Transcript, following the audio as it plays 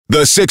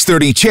The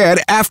 6:30 CHED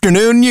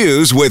Afternoon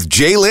News with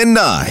Jaylen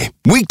Nye.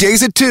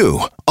 Weekdays at 2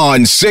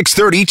 on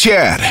 6:30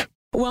 CHED.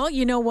 Well,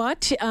 you know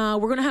what? We're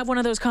going to have one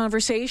of those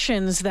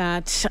conversations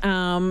that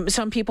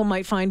some people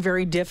might find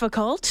very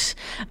difficult.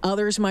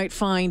 Others might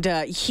find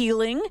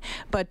healing.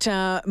 But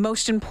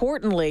most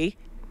importantly,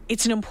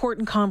 it's an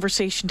important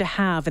conversation to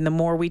have. And the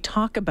more we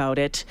talk about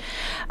it,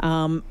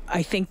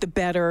 I think the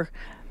better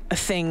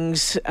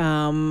things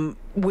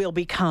will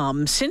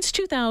become. Since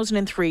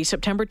 2003,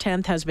 September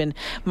 10th has been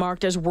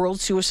marked as World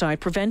Suicide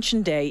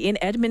Prevention Day in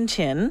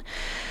Edmonton.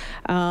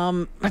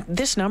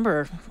 This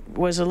number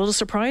was a little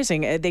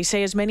surprising. They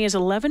say as many as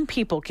 11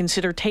 people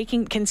consider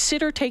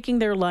taking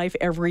their life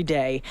every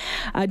day.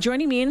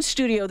 Joining me in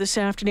studio this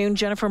afternoon,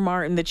 Jennifer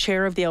Martin, the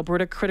chair of the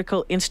Alberta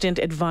Critical Incident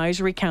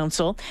Advisory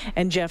Council,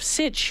 and Jeff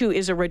Sitch, who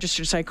is a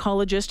registered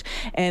psychologist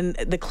and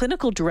the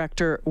clinical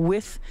director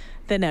with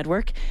the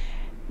network.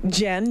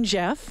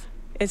 Jeff,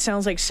 it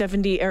sounds like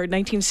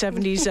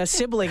 1970s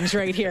siblings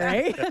right here,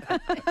 eh?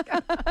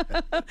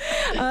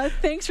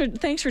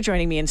 Thanks for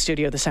joining me in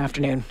studio this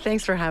afternoon.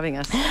 Thanks for having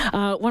us.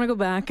 Want to go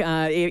back,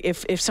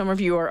 if some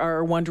of you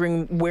are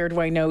wondering where do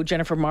I know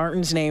Jennifer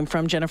Martin's name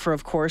from. Jennifer,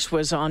 of course,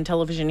 was on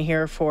television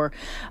here for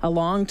a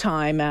long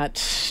time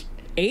at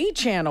A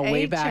Channel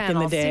way back in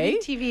the day.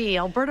 CTV,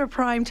 Alberta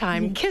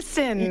Primetime,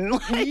 Kissin'.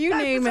 You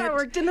name it. I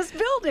worked in this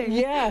building.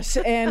 Yes,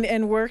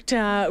 and worked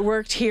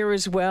here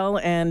as well.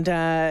 And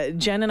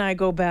Jen and I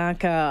go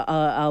back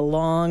a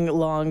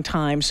long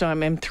time. So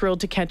I'm thrilled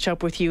to catch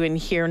up with you and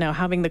here now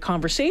having the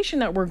conversation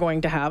that we're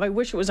going to have. I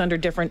wish it was under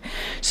different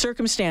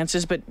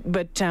circumstances,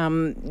 but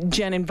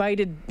Jen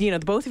invited the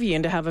both of you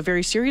in to have a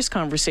very serious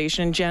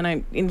conversation. And Jen,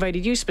 I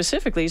invited you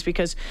specifically is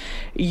because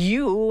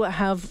you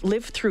have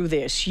lived through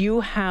this.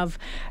 You have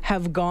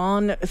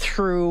gone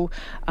through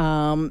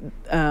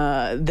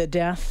the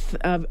death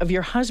of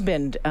your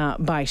husband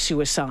by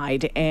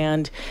suicide,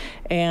 and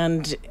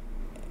I'm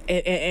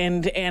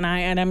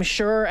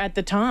sure at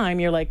the time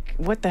you're like,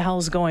 what the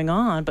hell's going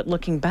on? But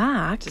looking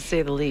back, to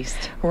say the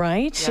least,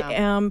 right?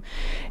 Yeah.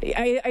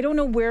 I don't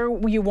know where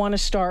you want to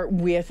start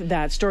with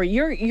that story.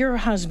 Your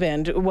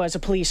husband was a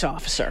police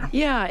officer.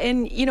 Yeah,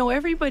 and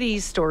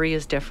everybody's story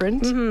is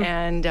different,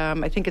 and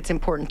I think it's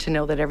important to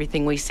know that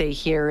everything we say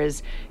here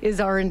is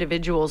our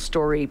individual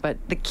story. But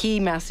the key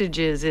message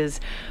is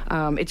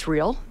it's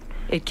real.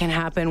 It can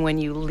happen when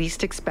you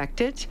least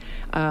expect it.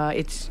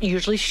 It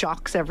usually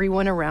shocks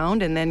everyone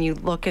around, and then you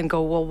look and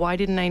go, well, why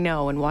didn't I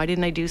know? And why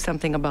didn't I do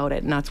something about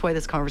it? And that's why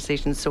this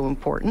conversation is so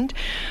important.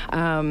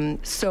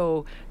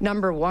 So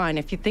number one,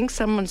 if you think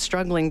someone's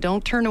struggling,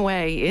 don't turn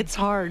away. It's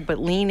hard, but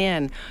lean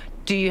in.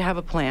 Do you have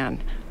a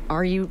plan?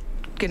 Are you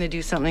going to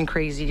do something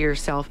crazy to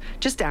yourself?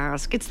 Just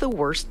ask. It's the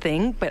worst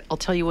thing, but I'll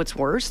tell you what's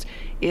worst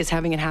is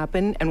having it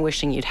happen and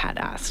wishing you'd had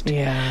asked.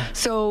 Yeah.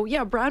 So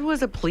yeah, Brad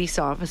was a police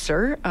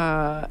officer,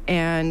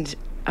 and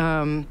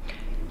I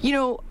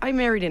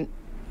married an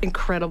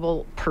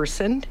incredible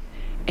person,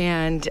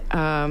 and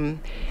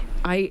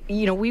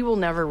we will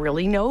never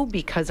really know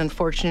because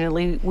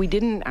unfortunately we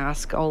didn't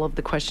ask all of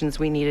the questions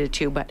we needed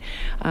to, but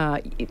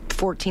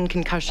 14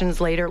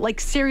 concussions later, like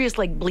serious,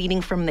 like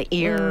bleeding from the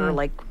ear,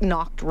 like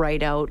knocked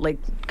right out, like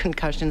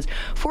concussions,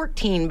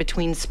 14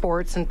 between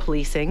sports and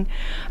policing,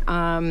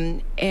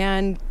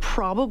 and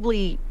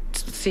probably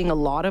seeing a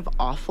lot of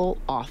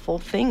awful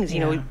things.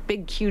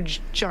 Big,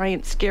 huge,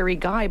 giant, scary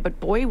guy,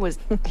 but boy, was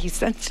he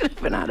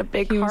sensitive and had a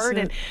big heart.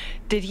 And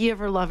did he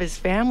ever love his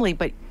family?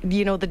 But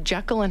the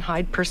Jekyll and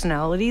Hyde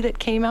personality that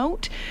came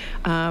out,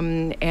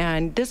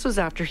 and this was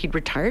after he'd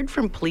retired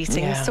from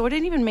policing, so I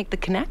didn't even make the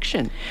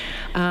connection.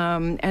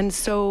 And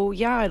so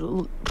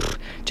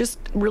just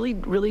really,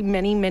 really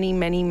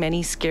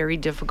many scary,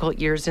 difficult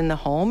years in the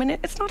home, and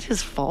it's not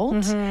his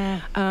fault.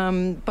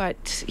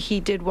 But he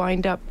did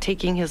wind up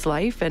taking his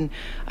life, and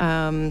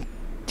gosh,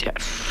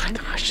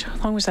 how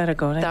long was that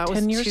ago? That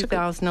was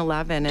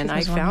 2011, and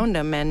I found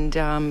him, and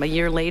a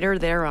year later,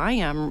 there I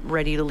am,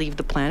 ready to leave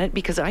the planet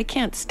because I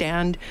can't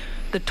stand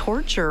the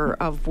torture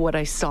of what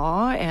I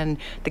saw, and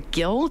the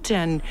guilt,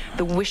 and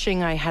the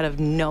wishing I had have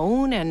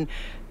known, and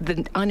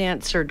the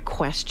unanswered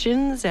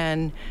questions,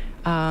 and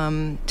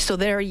so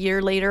there a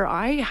year later,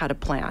 I had a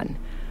plan.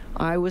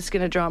 I was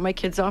going to drop my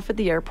kids off at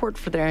the airport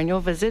for their annual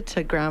visit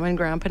to Grandma and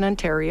Grandpa in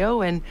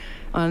Ontario, and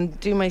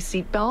undo my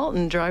seatbelt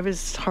and drive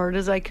as hard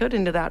as I could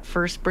into that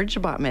first bridge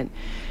abutment,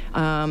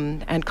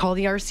 and call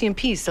the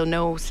RCMP so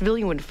no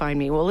civilian would find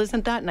me. Well,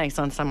 isn't that nice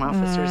on some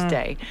officer's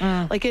day?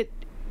 Like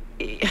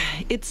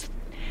it's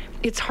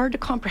hard to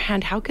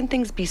comprehend. How can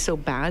things be so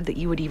bad that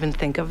you would even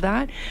think of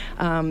that?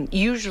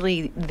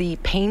 Usually the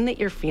pain that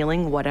you're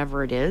feeling,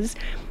 whatever it is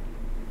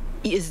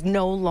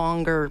no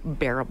longer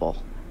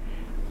bearable.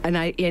 And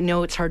I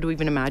know it's hard to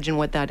even imagine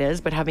what that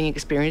is, but having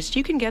experienced,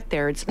 you can get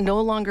there. It's no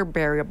longer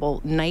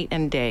bearable night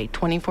and day,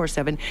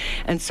 24/7.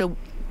 And so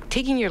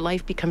taking your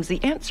life becomes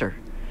the answer.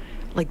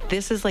 like,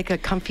 this is like a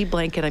comfy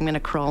blanket I'm going to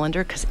crawl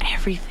under because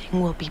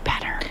everything will be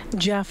better.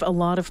 Jeff, a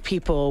lot of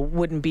people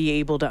wouldn't be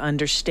able to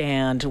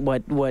understand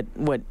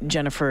what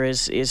Jennifer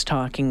is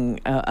talking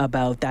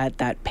about,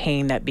 that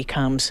pain that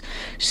becomes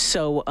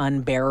so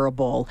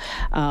unbearable.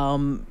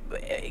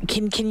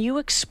 Can you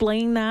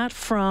explain that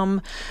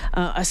from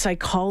a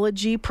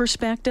psychology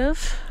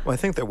perspective? Well, I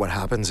think that what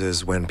happens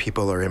is when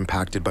people are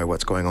impacted by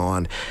what's going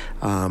on,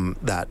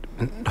 that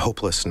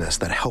hopelessness,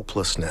 that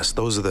helplessness,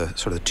 those are the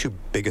sort of two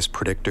biggest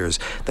predictors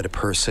that a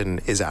person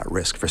is at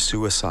risk for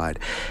suicide.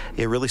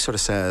 It really sort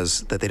of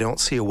says that they don't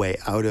see a way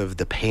out of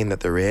the pain that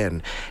they're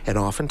in, and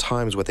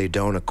oftentimes what they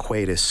don't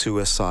equate is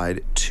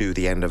suicide to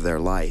the end of their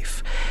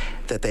life.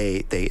 That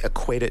they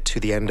equate it to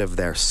the end of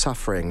their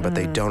suffering, but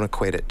they don't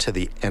equate it to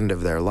the end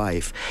of their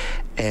life.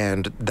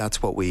 And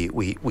that's what we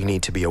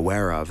need to be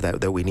aware of,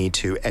 that we need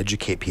to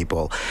educate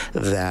people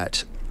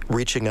that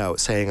reaching out,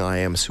 saying I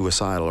am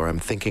suicidal, or I'm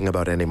thinking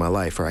about ending my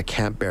life, or I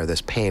can't bear this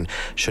pain,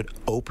 should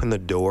open the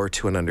door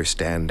to an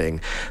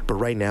understanding. But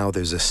right now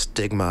there's a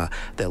stigma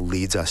that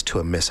leads us to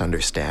a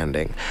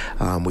misunderstanding.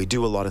 We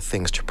do a lot of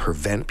things to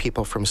prevent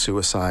people from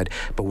suicide,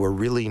 but we're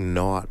really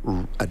not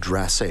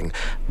addressing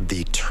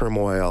the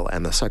turmoil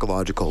and the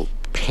psychological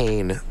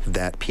pain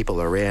that people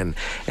are in,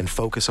 and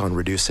focus on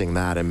reducing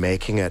that and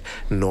making it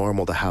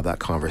normal to have that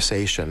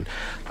conversation.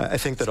 I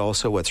think that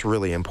also what's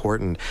really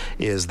important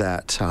is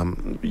that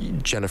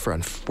Jennifer,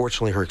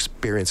 unfortunately, her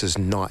experience is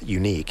not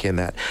unique in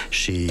that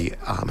she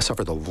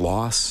suffered the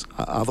loss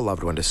of a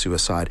loved one to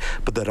suicide,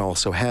 but that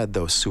also had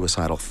those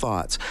suicidal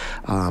thoughts.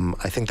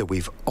 I think that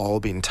we've all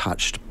been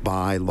touched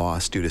by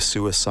loss due to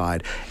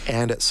suicide,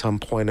 and at some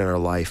point in our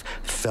life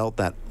felt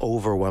that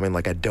overwhelming,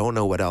 like I don't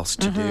know what else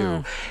to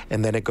do.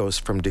 And then it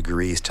goes from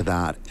degrees to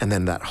that, and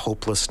then that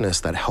hopelessness,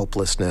 that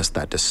helplessness,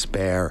 that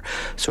despair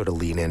sort of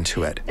lean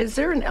into it. Is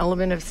there an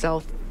element of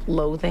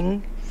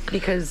self-loathing?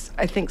 Because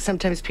I think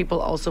sometimes people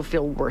also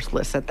feel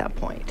worthless at that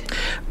point.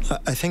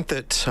 I think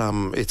that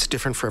it's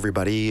different for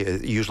everybody.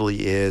 It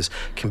usually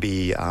can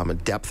be a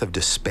depth of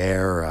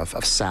despair,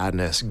 of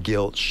sadness,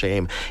 guilt,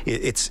 shame.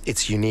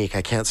 It's unique.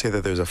 I can't say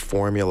that there's a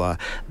formula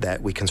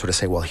that we can sort of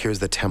say, well, here's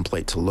the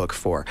template to look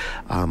for.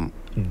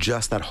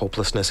 Just that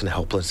hopelessness and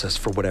helplessness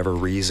for whatever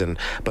reason,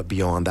 but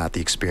beyond that,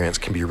 the experience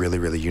can be really,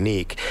 really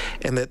unique.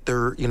 And that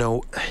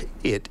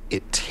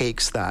it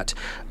takes that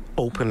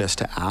openness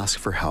to ask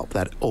for help,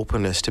 that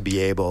openness to be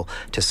able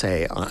to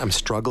say, I'm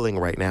struggling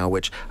right now,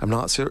 which I'm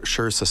not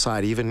sure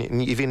society, even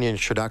in the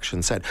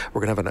introduction, said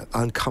we're going to have an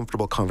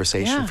uncomfortable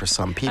conversation for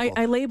some people.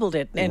 I labeled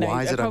it, and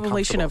why is it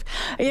probably should have.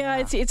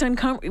 It's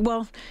uncomfortable.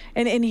 Well,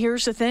 and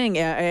here's the thing.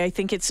 I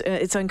think it's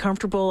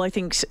uncomfortable. I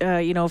think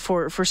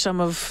for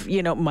some of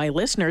my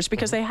listeners,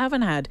 because they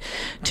haven't had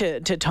to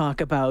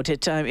talk about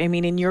it. I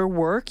mean, in your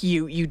work,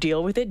 you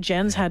deal with it.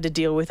 Jen's had to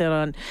deal with it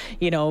on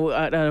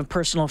a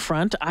personal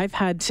front. I've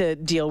had to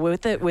deal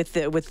with it with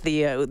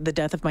the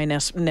death of my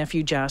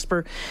nephew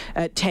Jasper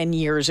 10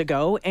 years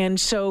ago, and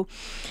so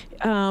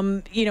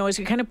as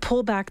we kind of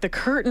pull back the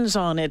curtains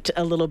on it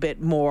a little bit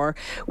more,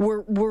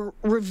 we're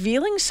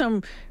revealing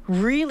some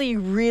really,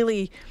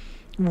 really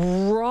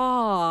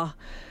raw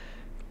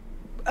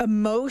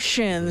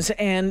emotions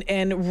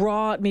and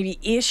raw maybe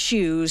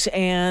issues,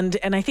 and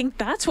I think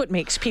that's what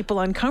makes people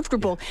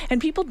uncomfortable, and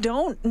people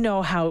don't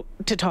know how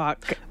to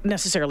talk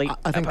necessarily.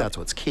 I think that's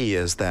what's key,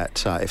 is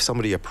that if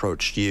somebody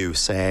approached you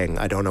saying,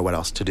 I don't know what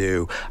else to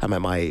do, I'm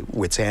at my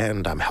wit's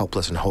end, I'm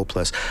helpless and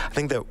hopeless, I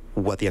think that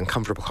what the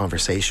uncomfortable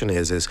conversation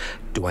is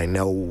do I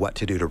know what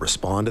to do to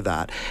respond to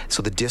that?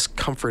 So the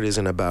discomfort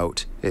isn't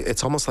about,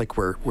 it's almost like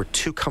we're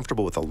too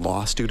comfortable with a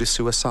loss due to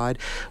suicide,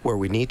 where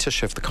we need to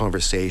shift the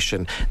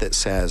conversation that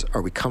says,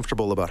 are we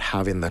comfortable about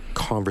having the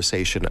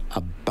conversation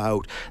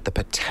about the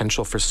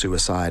potential for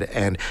suicide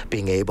and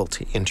being able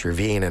to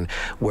intervene? And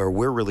where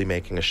we're really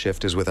making a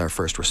shift is with our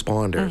first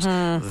responders,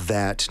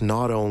 that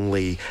not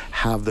only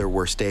have their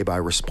worst day by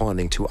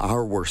responding to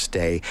our worst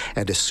day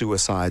and to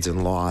suicides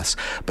and loss,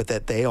 but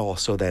that they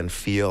also then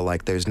feel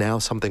like there's now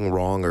something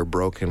wrong or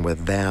broken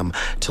with them,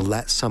 to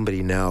let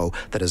somebody know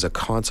that as a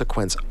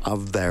consequence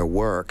of their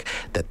work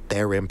that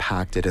they're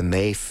impacted, and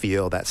they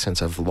feel that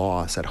sense of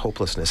loss, that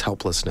hopelessness,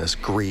 helplessness,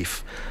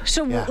 grief.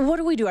 So what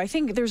do we do? I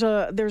think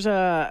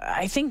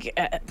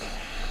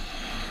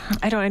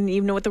I don't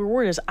even know what the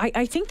word is.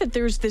 I think that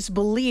there's this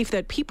belief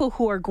that people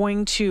who are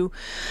going to,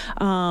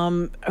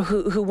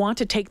 who want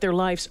to take their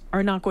lives,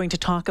 are not going to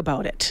talk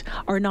about it,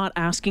 are not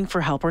asking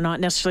for help, are not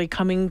necessarily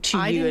coming to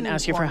you and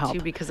ask you for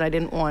help. Because I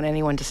didn't want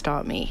anyone to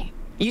stop me.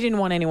 You didn't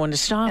want anyone to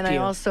stop you. And I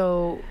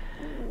also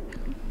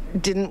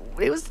didn't,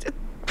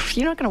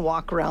 you're not going to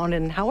walk around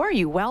and, how are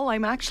you? Well,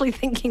 I'm actually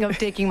thinking of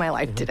taking my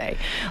life today.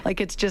 Like,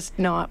 it's just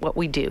not what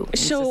we do in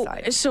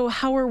society. So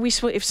how are we,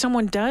 if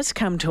someone does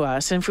come to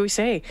us, and if we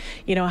say,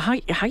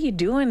 how you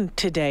doing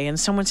today? And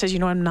someone says,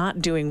 I'm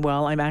not doing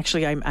well.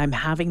 I'm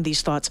having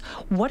these thoughts.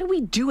 What do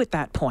we do at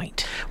that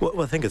point?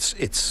 Well, I think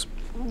it's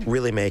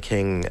really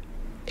making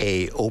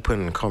a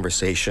open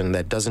conversation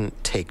that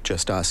doesn't take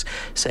just us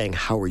saying,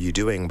 how are you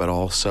doing, but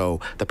also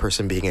the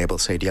person being able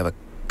to say, do you have a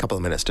couple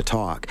of minutes to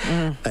talk.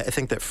 I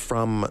think that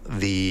from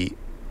the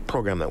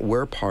program that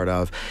we're part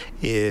of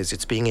is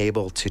it's being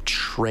able to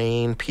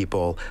train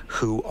people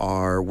who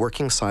are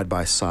working side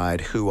by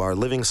side, who are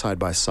living side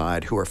by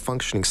side, who are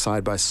functioning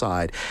side by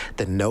side,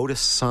 that notice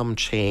some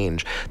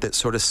change, that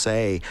sort of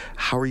say,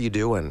 how are you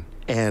doing?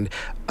 And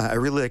I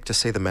really like to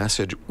say the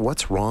message,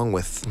 what's wrong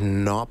with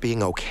not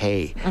being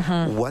okay?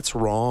 What's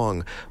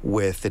wrong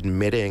with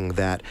admitting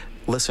that,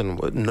 listen,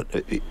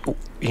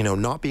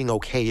 not being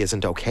okay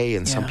isn't okay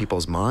in some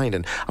people's mind?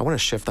 And I want to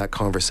shift that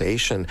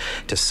conversation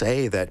to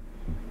say that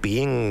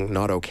being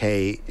not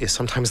okay is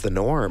sometimes the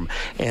norm,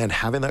 and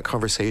having that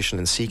conversation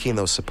and seeking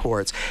those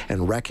supports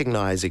and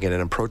recognizing it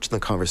and approaching the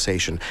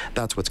conversation,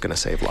 that's what's going to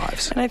save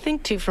lives. And I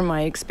think too, from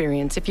my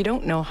experience, if you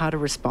don't know how to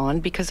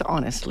respond, because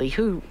honestly,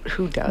 who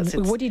does?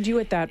 What do you do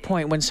at that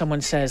point when someone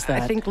says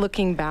that? I think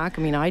looking back,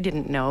 I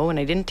didn't know, and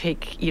I didn't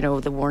take,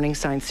 the warning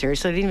signs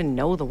seriously. I didn't even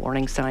know the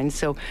warning signs.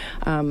 So,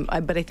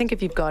 but I think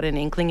if you've got an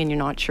inkling and you're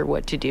not sure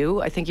what to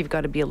do, I think you've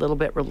got to be a little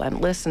bit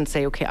relentless and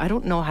say, okay, I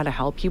don't know how to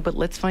help you, but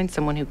let's find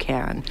someone who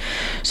can.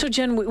 So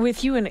Jen,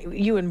 with you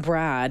and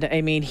Brad,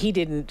 he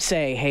didn't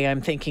say, hey,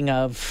 I'm thinking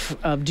of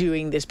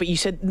doing this, but you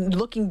said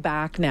looking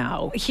back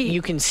now,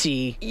 you can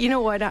see. You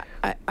know what?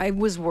 I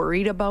was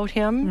worried about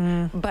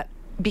him, but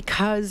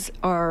because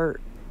our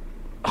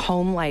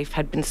home life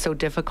had been so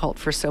difficult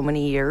for so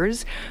many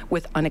years,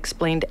 with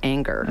unexplained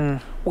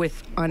anger,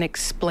 with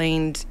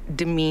unexplained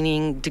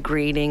demeaning,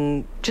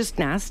 degrading, just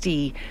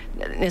nastiness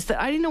that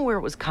I didn't know where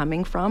it was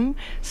coming from.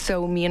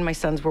 So me and my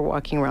sons were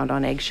walking around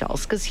on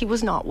eggshells because he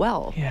was not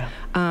well.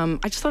 I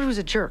just thought he was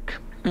a jerk.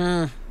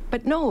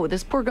 But no,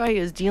 this poor guy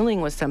is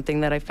dealing with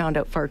something that I found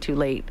out far too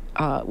late,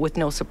 with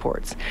no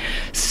supports.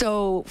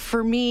 So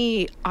for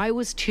me, I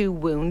was too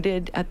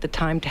wounded at the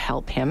time to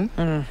help him.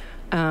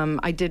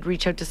 I did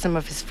reach out to some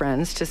of his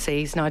friends to say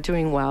he's not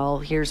doing well.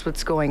 Here's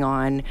what's going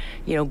on.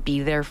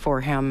 Be there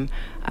for him.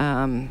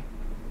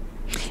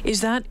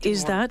 Is that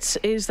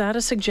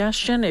a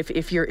suggestion?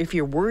 If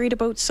you're worried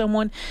about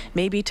someone,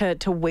 maybe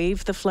to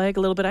wave the flag a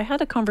little bit. I had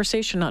a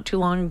conversation not too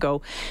long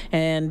ago,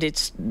 and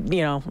it's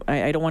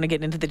I don't want to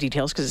get into the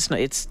details because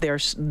it's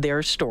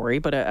their story,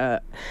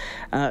 but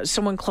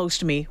someone close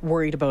to me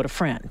worried about a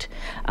friend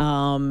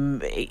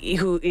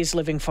who is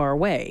living far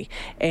away,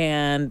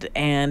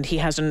 and he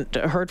hasn't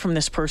heard from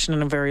this person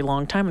in a very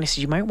long time. And I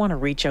said, you might want to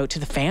reach out to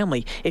the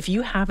family if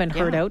you haven't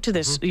heard out to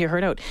this. You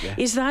heard out. Yeah.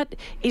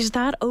 Is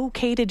that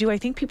okay to do?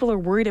 I think people are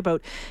worried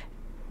about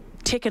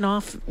ticking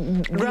off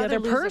the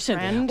other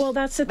person. Well,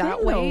 that's the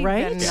thing, though,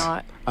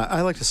 right?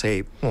 I like to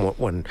say,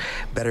 when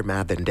better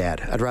mad than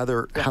dead. I'd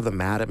rather have them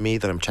mad at me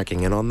that I'm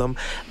checking in on them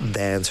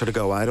than sort of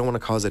go, I don't want to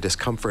cause a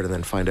discomfort and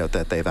then find out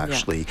that they've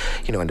actually,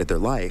 ended their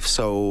life.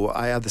 So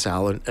I have this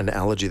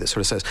analogy that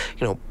sort of says,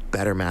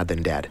 better mad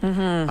than dead.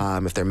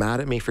 If they're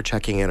mad at me for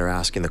checking in or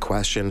asking the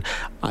question,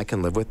 I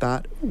can live with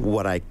that.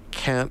 What I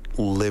can't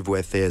live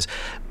with is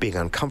being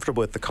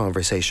uncomfortable with the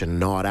conversation,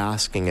 not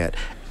asking it,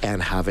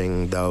 and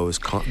having those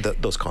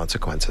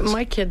consequences.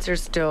 My kids are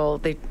still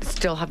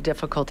have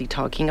difficulty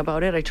talking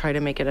about it. I try to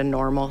make it a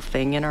normal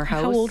thing in our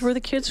house. How old were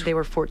the kids? They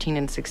were 14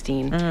 and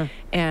 16.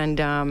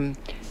 And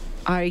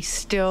I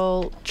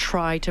still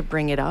try to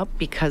bring it up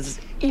because,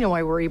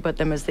 I worry about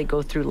them as they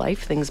go through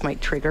life. Things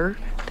might trigger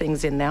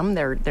things in them.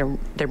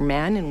 They're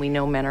men, and we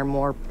know men are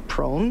more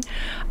prone.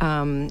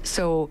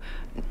 So,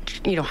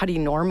 how do you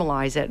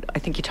normalize it? I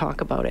think you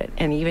talk about it.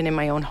 And even in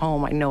my own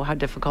home, I know how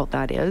difficult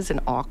that is and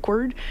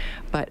awkward.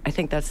 But I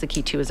think that's the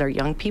key, too, is our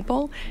young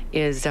people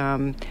is...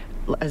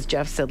 as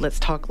Jeff said, let's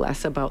talk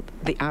less about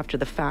the after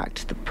the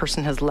fact. The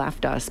person has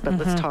left us, but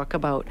let's talk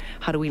about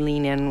how do we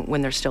lean in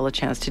when there's still a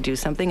chance to do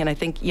something. And I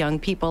think young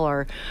people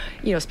are,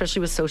 especially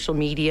with social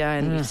media,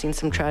 and we've seen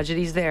some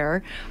tragedies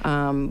there.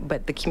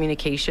 But the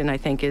communication, I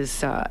think,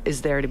 is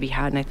there to be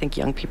had, and I think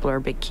young people are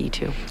a big key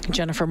too.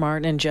 Jennifer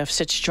Martin and Jeff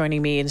Sitch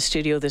joining me in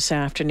studio this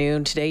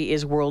afternoon. Today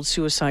is World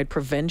Suicide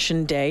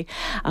Prevention Day.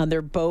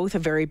 They're both a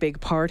very big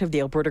part of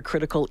the Alberta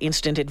Critical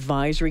Incident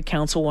Advisory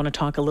Council. Want to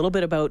talk a little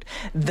bit about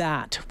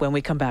that when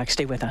we come back.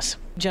 Stay with us.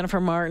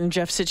 Jennifer Martin,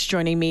 Jeff Sitch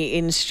joining me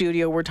in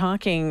studio. We're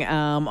talking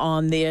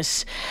on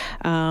this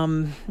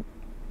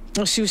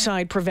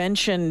Suicide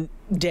Prevention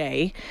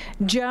Day.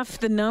 Jeff,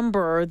 the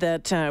number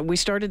that we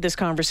started this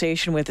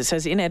conversation with, it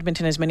says in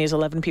Edmonton as many as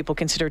 11 people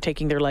consider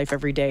taking their life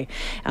every day.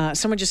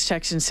 Someone just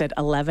texted and said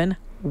 11.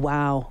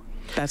 Wow,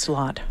 that's a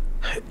lot.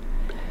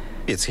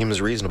 It seems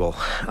reasonable.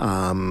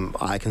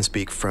 I can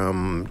speak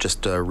from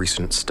just a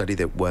recent study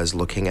that was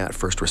looking at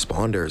first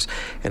responders.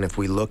 And if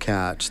we look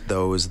at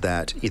those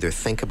that either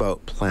think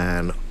about,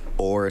 plan,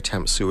 or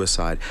attempt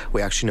suicide,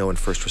 we actually know in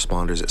first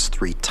responders it's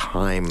 3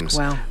 times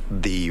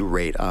the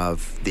rate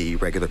of the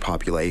regular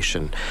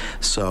population.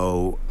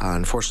 So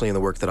unfortunately, in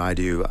the work that I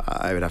do,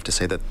 I would have to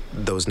say that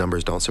those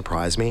numbers don't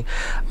surprise me.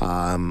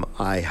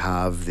 I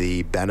have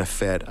the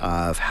benefit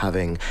of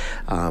having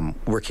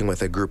working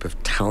with a group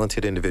of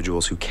talented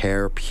individuals who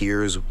care,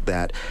 peers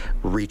that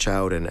reach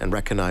out and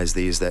recognize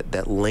these,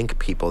 that link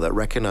people, that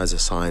recognize the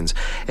signs,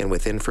 and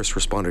within first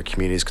responder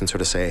communities can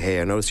sort of say,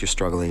 hey, I notice you're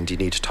struggling. Do you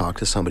need to talk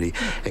to somebody?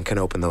 And can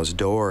open those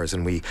doors.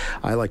 And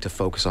I like to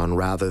focus on,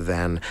 rather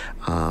than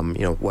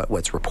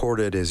what's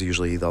reported is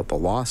usually the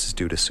loss is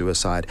due to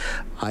suicide.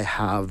 I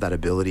have that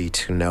ability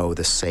to know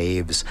the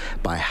saves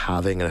by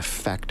having an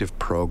effective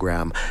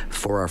program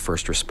for our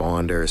first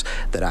responders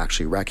that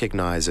actually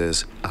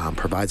recognizes,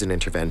 provides an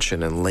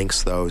intervention, and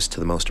links those to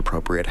the most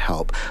appropriate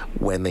help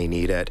when they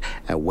need it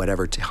at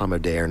whatever time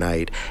of day or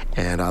night.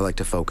 And I like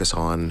to focus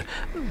on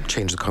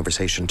change the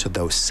conversation to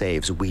those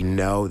saves. We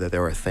know that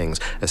there are things,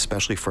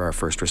 especially for our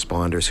first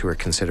responders who are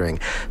considering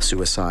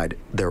suicide,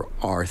 there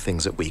are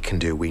things that we can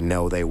do. We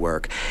know they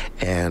work.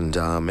 And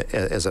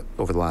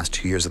over the last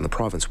 2 years in the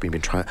province, we've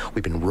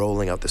been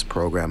rolling out this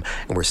program,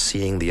 and we're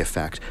seeing the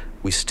effect.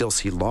 We still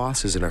see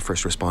losses in our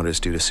first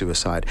responders due to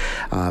suicide,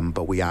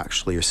 but we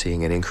actually are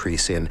seeing an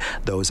increase in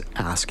those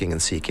asking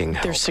and seeking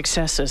help. There's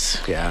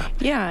successes. Yeah.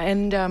 Yeah,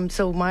 and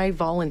so my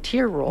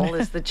volunteer role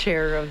is the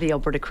chair of the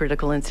Alberta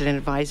Critical Incident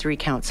Advisory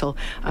Council.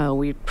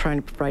 We try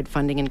to provide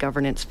funding and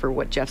governance for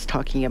what Jeff's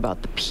talking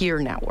about, the peer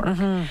network.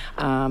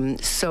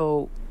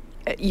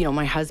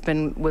 My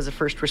husband was a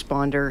first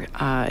responder.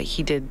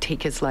 He did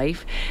take his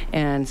life,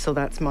 and so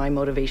that's my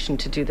motivation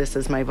to do this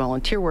as my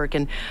volunteer work.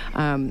 And,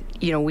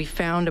 we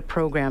found a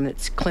program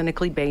that's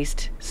clinically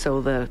based,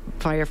 so the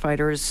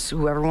firefighters,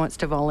 whoever wants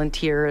to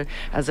volunteer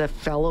as a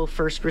fellow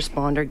first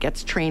responder,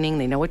 gets training.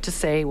 They know what to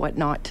say, what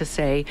not to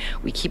say.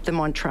 We keep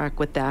them on track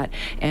with that.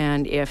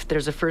 And if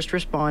there's a first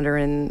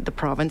responder in the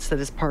province that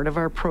is part of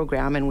our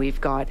program, and we've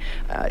got,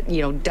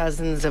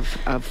 dozens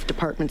of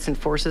departments and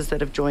forces that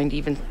have joined,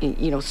 even,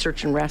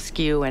 search and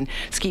rescue and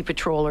ski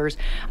patrollers,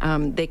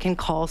 they can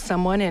call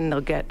someone and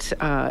they'll get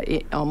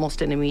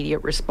almost an immediate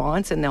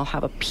response, and they'll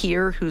have a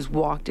peer who's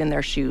walked in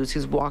their shoes,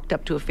 who's walked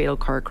up to a fatal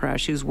car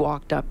crash, who's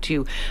walked up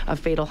to a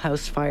fatal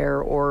house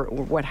fire or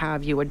what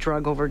have you, a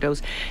drug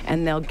overdose,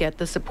 and they'll get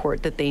the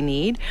support that they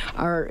need.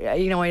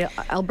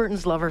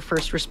 Albertans love our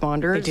first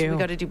responders. We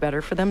got to do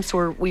better for them.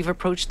 So we've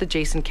approached the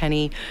Jason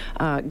Kenney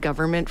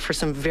government for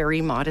some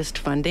very modest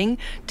funding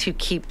to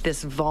keep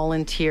this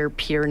volunteer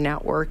peer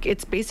network.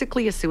 It's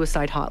basically a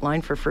suicide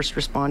hotline for first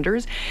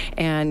responders,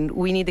 and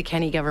we need the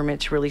Kenney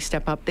government to really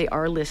step up. They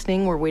are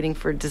listening. We're waiting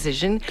for a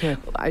decision. Okay.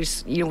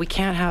 We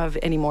can't have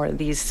any more of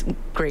these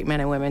great men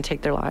and women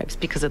take their lives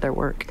because of their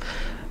work.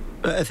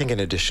 I think in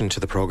addition to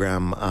the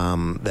program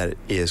that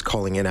is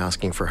calling in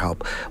asking for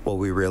help, what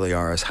we really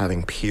are is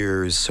having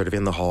peers sort of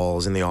in the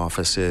halls, in the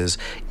offices,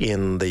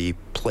 in the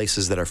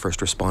places that our first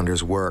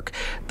responders work,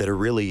 that are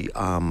really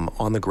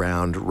on the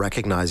ground,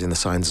 recognizing the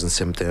signs and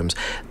symptoms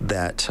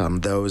that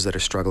those that are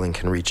struggling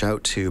can reach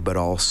out to, but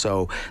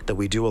also that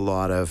we do a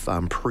lot of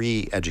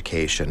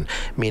pre-education,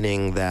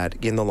 meaning that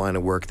in the line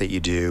of work that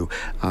you do,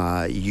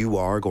 you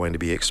are going to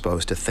be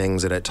exposed to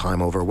things that at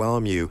time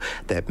overwhelm you,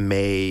 that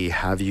may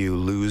have you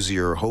lose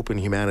your hope in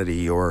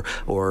humanity, or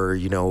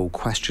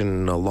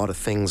question a lot of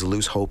things,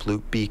 lose hope,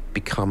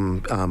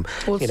 become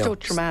it's so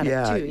traumatic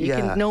too. You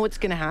can know what's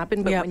going to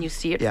happen, but when you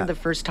see it for the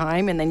first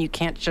time, and then you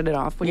can't shut it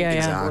off when you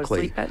go to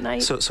sleep at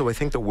night. So I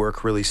think the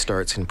work really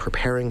starts in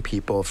preparing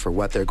people for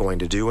what they're going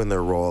to do in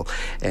their role,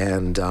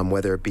 and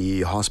whether it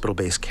be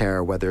hospital-based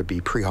care, whether it be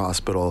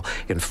pre-hospital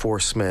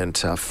enforcement,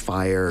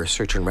 fire,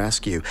 search and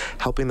rescue,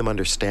 helping them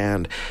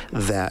understand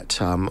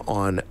that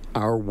on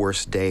our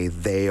worst day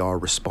they are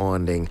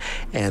responding,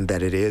 and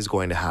that it is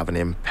going to have an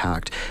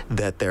impact,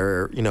 that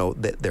they're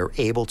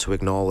able to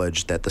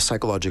acknowledge that the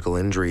psychological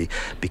injury,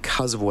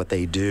 because of what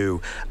they do,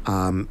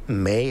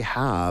 may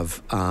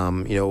have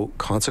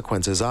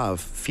consequences of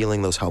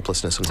feeling those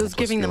helplessness and hopeless it's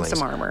giving feelings. them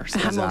some armor,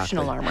 some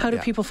emotional armor. How do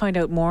people find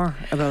out more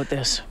about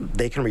this?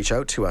 They can reach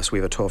out to us. We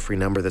have a toll-free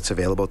number that's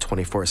available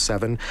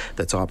 24/7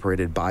 that's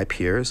operated by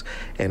peers,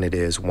 and it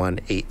is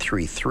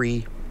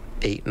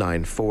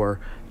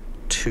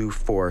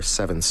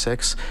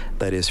 1-833-894-2476.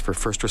 That is for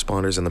first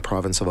responders in the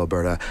province of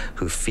Alberta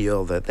who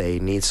feel that they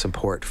need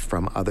support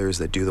from others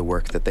that do the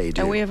work that they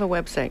do. And we have a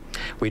website.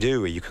 We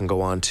do. You can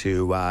go on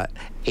to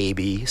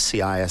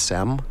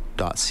abcism.ca.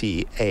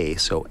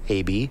 So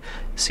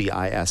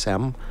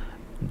abcism.ca.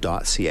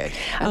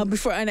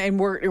 Before and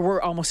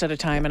we're almost out of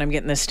time, and I'm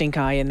getting the stink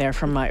eye in there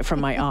from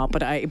my op.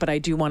 But I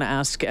do want to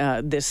ask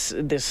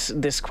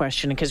this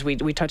question, because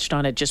we touched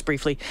on it just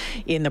briefly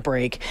in the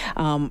break.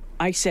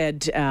 I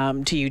said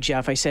to you,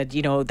 Jeff, I said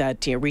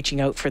that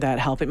reaching out for that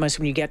help,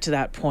 when you get to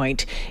that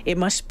point, it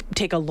must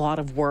take a lot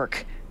of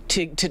work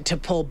to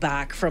pull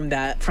back from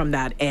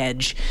that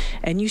edge.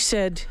 And you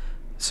said,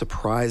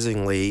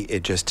 surprisingly,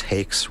 it just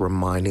takes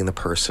reminding the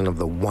person of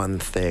the one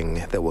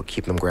thing that will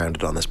keep them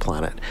grounded on this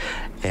planet,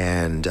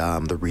 and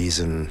the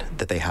reason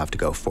that they have to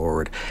go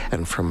forward.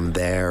 And from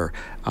there,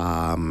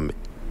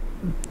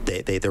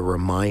 they're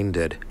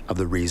reminded of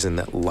the reason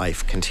that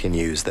life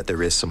continues, that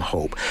there is some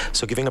hope.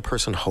 So giving a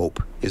person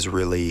hope is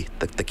really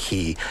the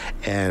key.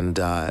 And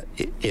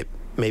it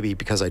maybe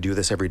because I do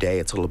this every day,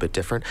 it's a little bit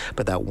different,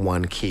 but that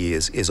one key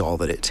is all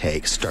that it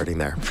takes, starting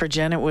there. For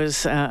Jen, it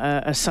was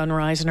a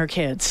sunrise and her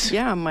kids.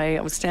 Yeah, I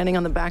was standing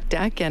on the back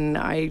deck, and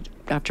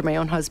after my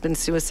own husband's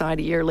suicide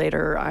a year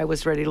later, I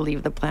was ready to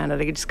leave the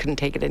planet. I just couldn't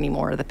take it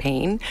anymore, the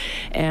pain.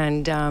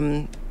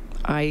 And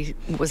I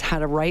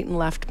had a right and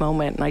left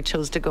moment, and I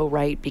chose to go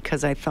right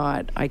because I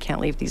thought, I can't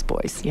leave these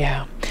boys.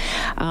 Yeah.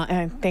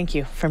 And thank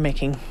you for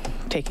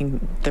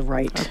taking the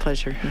right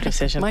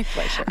decision. My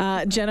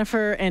pleasure.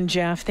 Jennifer and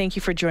Jeff, thank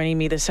you for joining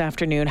me this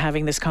afternoon,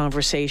 having this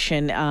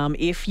conversation.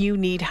 If you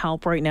need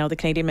help right now, the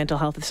Canadian Mental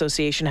Health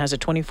Association has a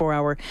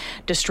 24-hour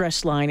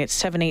distress line.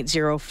 It's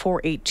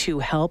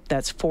 780-482-HELP.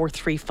 That's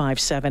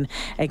 4357.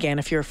 Again,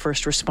 if you're a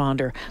first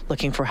responder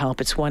looking for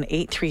help, it's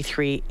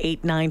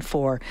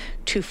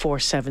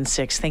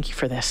 1-833-894-2476. Thank you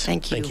for this.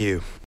 Thank you. Thank you.